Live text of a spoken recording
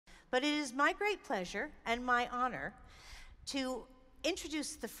But it is my great pleasure and my honor to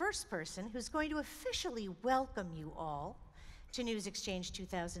introduce the first person who's going to officially welcome you all to News Xchange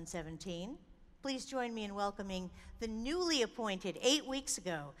 2017. Please join me in welcoming the newly appointed, 8 weeks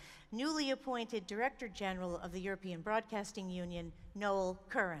ago, newly appointed Director General of the European Broadcasting Union, Noel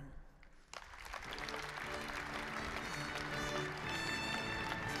Curran.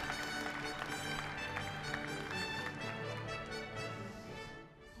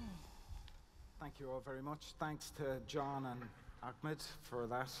 Thank you all very much. Thanks to John and Ahmed for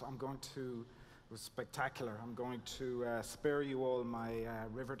that. It was spectacular. I'm going to spare you all my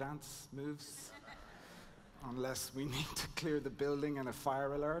river dance moves, unless we need to clear the building and a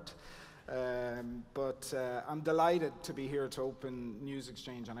fire alert. But I'm delighted to be here to open News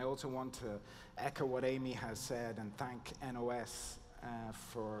Xchange, and I also want to echo what Amy has said and thank NOS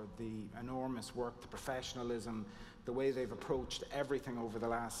for the enormous work, the professionalism, the way they've approached everything over the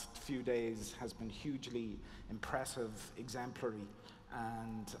last few days has been hugely impressive, exemplary,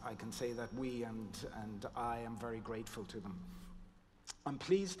 and I can say that we and I am very grateful to them. I'm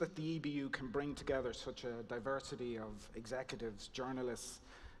pleased that the EBU can bring together such a diversity of executives, journalists,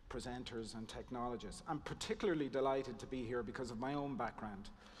 presenters, and technologists. I'm particularly delighted to be here because of my own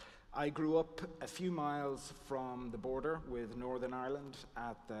background. I grew up a few miles from the border with Northern Ireland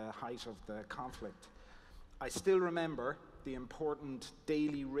at the height of the conflict. I still remember the important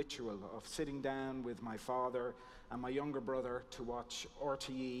daily ritual of sitting down with my father and my younger brother to watch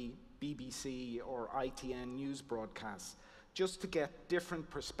RTE, BBC, or ITN news broadcasts, just to get different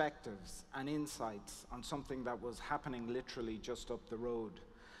perspectives and insights on something that was happening literally just up the road.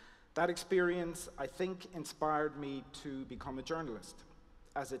 That experience, I think, inspired me to become a journalist,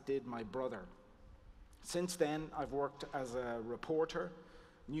 as it did my brother. Since then, I've worked as a reporter,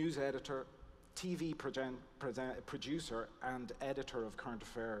 news editor, TV producer, and editor of current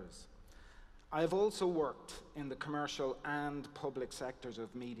affairs. I have also worked in the commercial and public sectors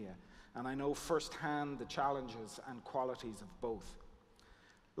of media, and I know firsthand the challenges and qualities of both.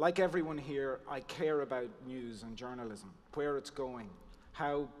 Like everyone here, I care about news and journalism, where it's going,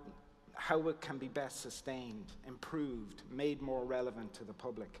 how it can be best sustained, improved, made more relevant to the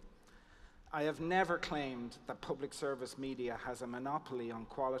public. I have never claimed that public service media has a monopoly on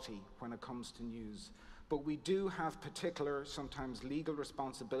quality when it comes to news, but we do have particular, sometimes legal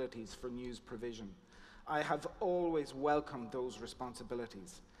responsibilities for news provision. I have always welcomed those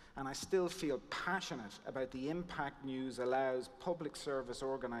responsibilities, and I still feel passionate about the impact news allows public service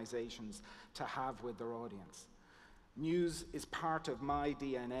organizations to have with their audience. News is part of my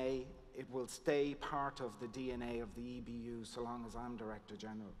DNA. It will stay part of the DNA of the EBU so long as I'm Director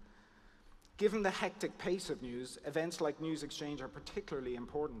General. Given the hectic pace of news, events like News Xchange are particularly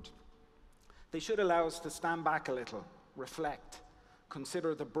important. They should allow us to stand back a little, reflect,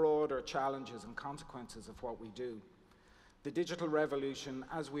 consider the broader challenges and consequences of what we do. The digital revolution,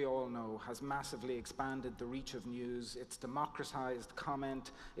 as we all know, has massively expanded the reach of news. It's democratized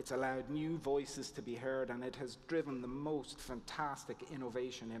comment, it's allowed new voices to be heard, and it has driven the most fantastic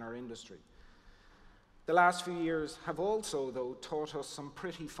innovation in our industry. The last few years have also, though, taught us some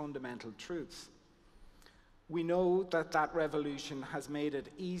pretty fundamental truths. We know that that revolution has made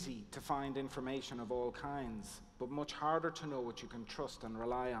it easy to find information of all kinds, but much harder to know what you can trust and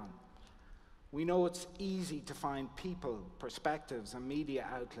rely on. We know it's easy to find people, perspectives, and media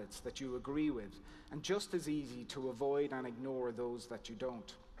outlets that you agree with, and just as easy to avoid and ignore those that you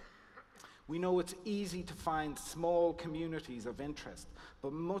don't. We know it's easy to find small communities of interest,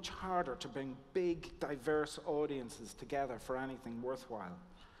 but much harder to bring big, diverse audiences together for anything worthwhile.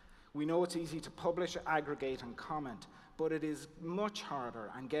 We know it's easy to publish, aggregate, and comment, but it is much harder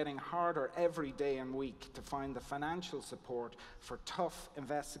and getting harder every day and week to find the financial support for tough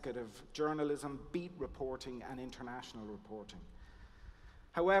investigative journalism, beat reporting, and international reporting.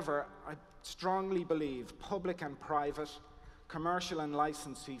 However, I strongly believe public and private, commercial and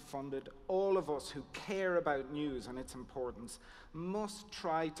licensee funded, all of us who care about news and its importance must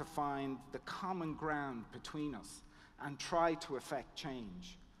try to find the common ground between us and try to effect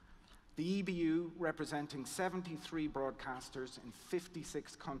change. The EBU, representing 73 broadcasters in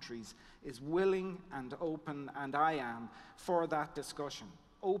 56 countries, is willing and open, and I am, for that discussion,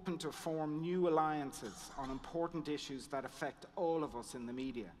 open to form new alliances on important issues that affect all of us in the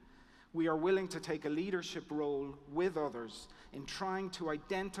media. We are willing to take a leadership role with others in trying to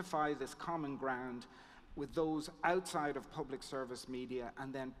identify this common ground with those outside of public service media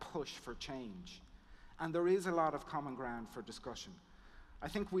and then push for change. And there is a lot of common ground for discussion. I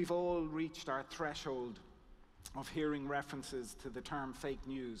think we've all reached our threshold of hearing references to the term fake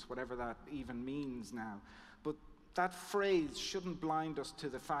news, whatever that even means now. But that phrase shouldn't blind us to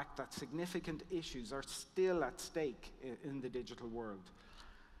the fact that significant issues are still at stake in the digital world.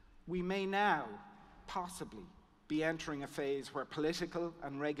 We may now, possibly, be entering a phase where political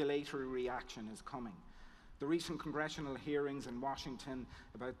and regulatory reaction is coming. The recent congressional hearings in Washington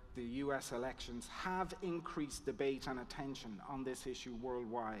about the US elections have increased debate and attention on this issue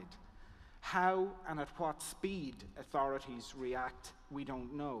worldwide. How and at what speed authorities react, we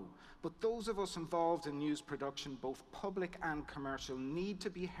don't know. But those of us involved in news production, both public and commercial, need to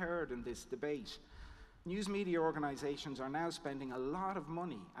be heard in this debate. News media organizations are now spending a lot of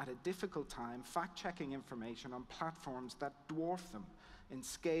money at a difficult time fact-checking information on platforms that dwarf them in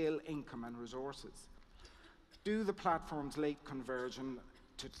scale, income, and resources. Do the platform's late conversion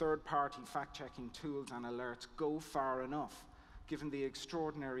to third-party fact-checking tools and alerts go far enough, given the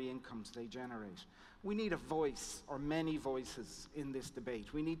extraordinary incomes they generate? We need a voice, or many voices, in this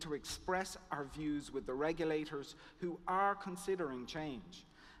debate. We need to express our views with the regulators who are considering change,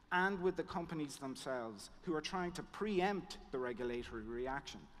 and with the companies themselves who are trying to preempt the regulatory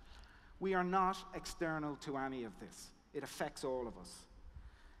reaction. We are not external to any of this. It affects all of us.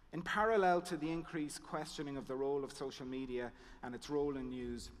 In parallel to the increased questioning of the role of social media and its role in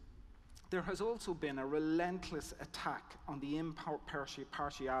news, there has also been a relentless attack on the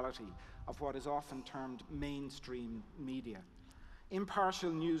impartiality of what is often termed mainstream media.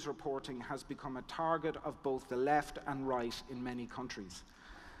 Impartial news reporting has become a target of both the left and right in many countries.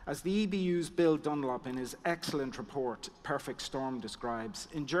 As the EBU's Bill Dunlop in his excellent report, Perfect Storm, describes,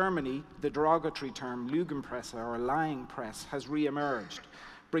 in Germany, the derogatory term Lügenpresse, or lying press, has re-emerged,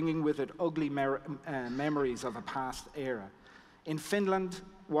 bringing with it ugly memories of a past era. In Finland,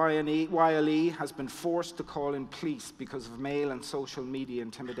 YLE has been forced to call in police because of mail and social media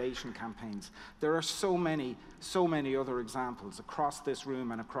intimidation campaigns. There are so many other examples across this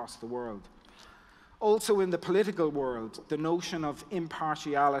room and across the world. Also in the political world, the notion of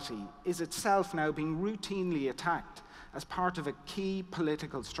impartiality is itself now being routinely attacked as part of a key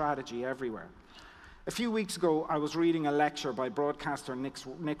political strategy everywhere. A few weeks ago, I was reading a lecture by broadcaster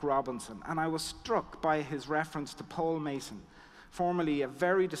Nick Robinson, and I was struck by his reference to Paul Mason, formerly a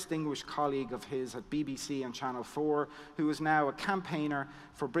very distinguished colleague of his at BBC and Channel 4, who is now a campaigner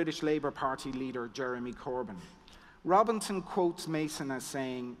for British Labour Party leader Jeremy Corbyn. Robinson quotes Mason as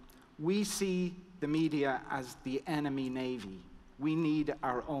saying, "We see the media as the enemy navy. We need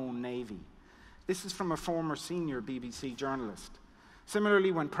our own navy." This is from a former senior BBC journalist.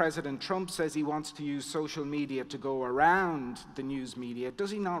 Similarly, when President Trump says he wants to use social media to go around the news media,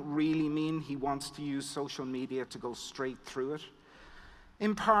 does he not really mean he wants to use social media to go straight through it?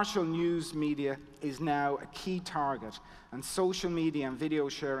 Impartial news media is now a key target, and social media and video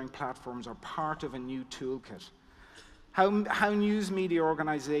sharing platforms are part of a new toolkit. How news media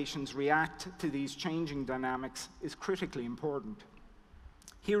organizations react to these changing dynamics is critically important.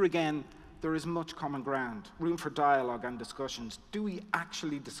 Here again, there is much common ground, room for dialogue and discussions. Do we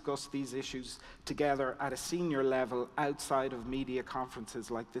actually discuss these issues together at a senior level outside of media conferences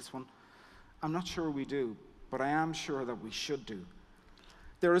like this one? I'm not sure we do, but I am sure that we should do.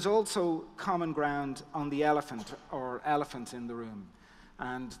 There is also common ground on the elephant or elephants in the room,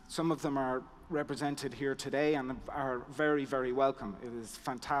 and some of them are represented here today and are very, very welcome. It is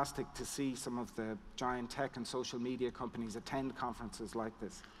fantastic to see some of the giant tech and social media companies attend conferences like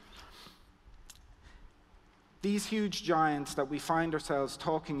this. These huge giants that we find ourselves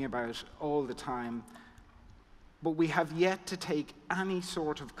talking about all the time, but we have yet to take any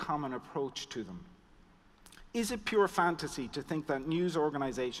sort of common approach to them. Is it pure fantasy to think that news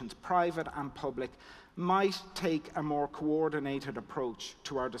organizations, private and public, might take a more coordinated approach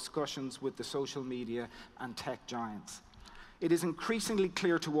to our discussions with the social media and tech giants? It is increasingly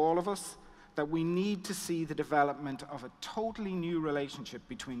clear to all of us that we need to see the development of a totally new relationship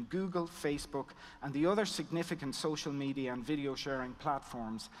between Google, Facebook, and the other significant social media and video sharing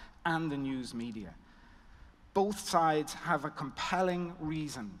platforms and the news media. Both sides have a compelling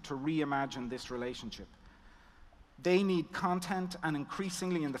reason to reimagine this relationship. They need content, and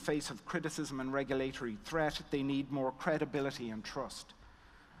increasingly in the face of criticism and regulatory threat, they need more credibility and trust.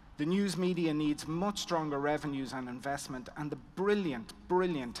 The news media needs much stronger revenues and investment, and the brilliant,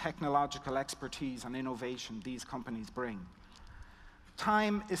 brilliant technological expertise and innovation these companies bring.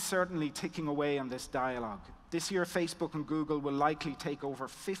 Time is certainly ticking away on this dialogue. This year, Facebook and Google will likely take over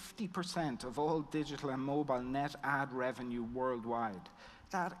 50% of all digital and mobile net ad revenue worldwide.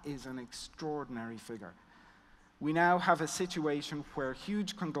 That is an extraordinary figure. We now have a situation where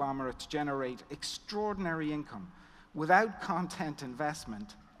huge conglomerates generate extraordinary income without content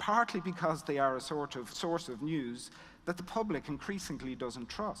investment, partly because they are a sort of source of news that the public increasingly doesn't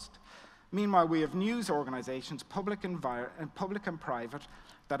trust. Meanwhile, we have news organizations, public and private,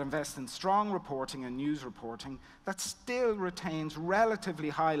 that invest in strong reporting and news reporting that still retains relatively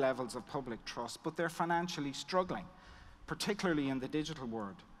high levels of public trust, but they're financially struggling, particularly in the digital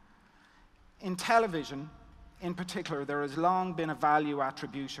world. In television, in particular, there has long been a value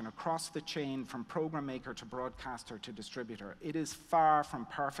attribution across the chain from program maker to broadcaster to distributor. It is far from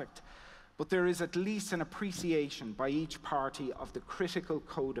perfect, but there is at least an appreciation by each party of the critical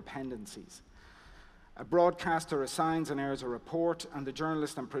codependencies. A broadcaster assigns and airs a report, and the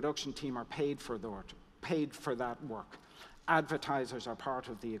journalist and production team are paid for that work. Advertisers are part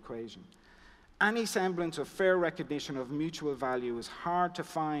of the equation. Any semblance of fair recognition of mutual value is hard to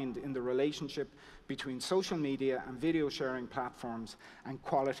find in the relationship between social media and video sharing platforms and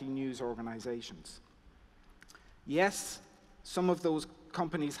quality news organizations. Yes, some of those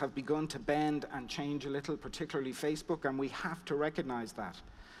companies have begun to bend and change a little, particularly Facebook, and we have to recognize that.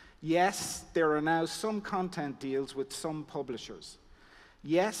 Yes, there are now some content deals with some publishers.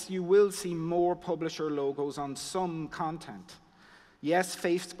 Yes, you will see more publisher logos on some content. Yes,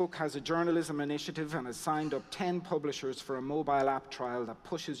 Facebook has a journalism initiative and has signed up 10 publishers for a mobile app trial that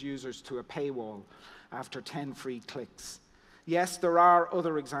pushes users to a paywall after 10 free clicks. Yes, there are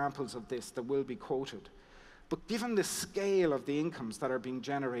other examples of this that will be quoted. But given the scale of the incomes that are being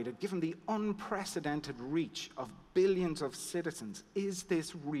generated, given the unprecedented reach of billions of citizens, is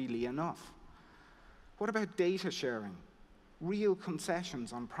this really enough? What about data sharing? Real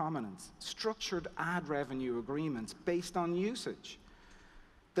concessions on prominence, structured ad revenue agreements based on usage?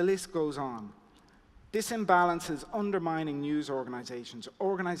 The list goes on. This imbalance is undermining news organizations,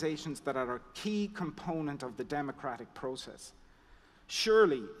 organizations that are a key component of the democratic process.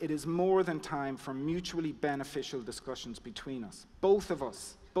 Surely it is more than time for mutually beneficial discussions between us. Both of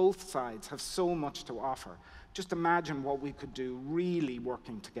us, both sides, have so much to offer. Just imagine what we could do really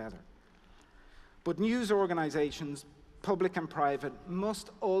working together. But news organizations, public and private, must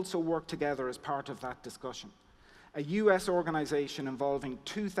also work together as part of that discussion. A US organization involving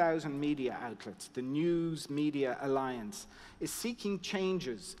 2,000 media outlets, the News Media Alliance, is seeking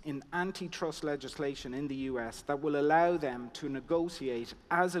changes in antitrust legislation in the US that will allow them to negotiate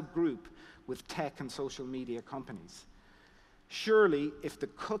as a group with tech and social media companies. Surely, if the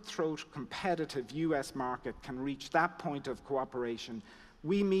cutthroat, competitive US market can reach that point of cooperation,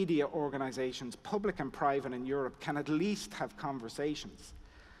 we media organizations, public and private in Europe, can at least have conversations.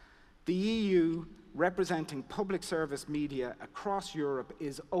 The EU, representing public service media across Europe,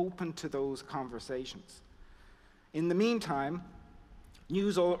 is open to those conversations. In the meantime,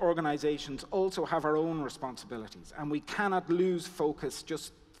 news organizations also have our own responsibilities, and we cannot lose focus,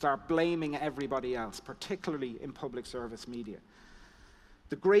 just start blaming everybody else, particularly in public service media.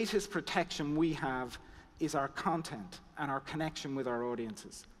 The greatest protection we have is our content and our connection with our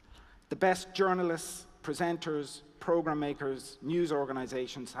audiences. The best journalists, presenters, program makers, news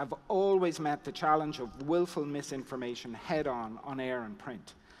organizations have always met the challenge of willful misinformation head-on on air and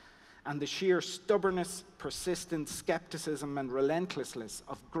print. And the sheer stubbornness, persistence, skepticism, and relentlessness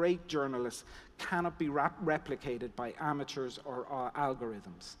of great journalists cannot be replicated by amateurs or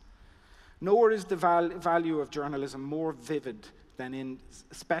algorithms. Nor is the value of journalism more vivid than in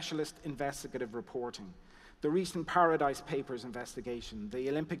specialist investigative reporting. The recent Paradise Papers investigation, the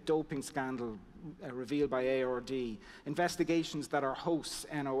Olympic doping scandal revealed by ARD, investigations that our hosts,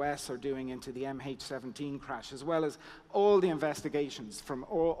 NOS, are doing into the MH17 crash, as well as all the investigations from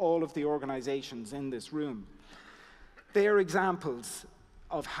all of the organizations in this room. They are examples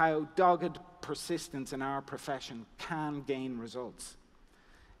of how dogged persistence in our profession can gain results.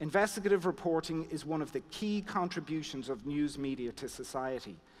 Investigative reporting is one of the key contributions of news media to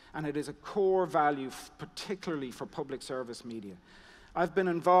society, and it is a core value, particularly for public service media. I've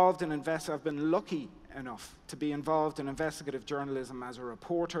been lucky enough to be involved in investigative journalism as a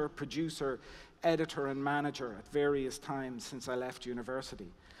reporter, producer, editor, and manager at various times since I left university.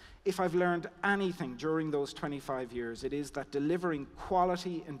 If I've learned anything during those 25 years, it is that delivering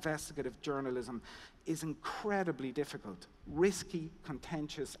quality investigative journalism is incredibly difficult, risky,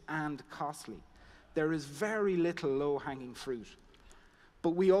 contentious, and costly. There is very little low-hanging fruit.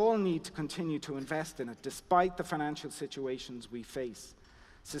 But we all need to continue to invest in it, despite the financial situations we face.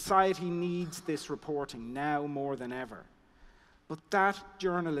 Society needs this reporting now more than ever. But that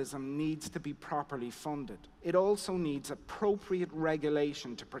journalism needs to be properly funded. It also needs appropriate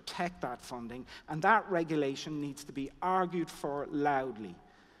regulation to protect that funding, and that regulation needs to be argued for loudly.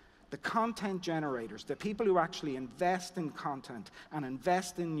 The content generators, the people who actually invest in content and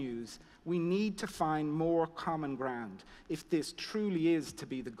invest in news, we need to find more common ground if this truly is to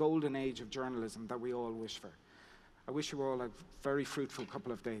be the golden age of journalism that we all wish for. I wish you all a very fruitful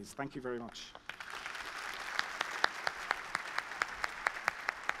couple of days. Thank you very much.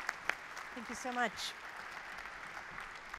 Thank you so much.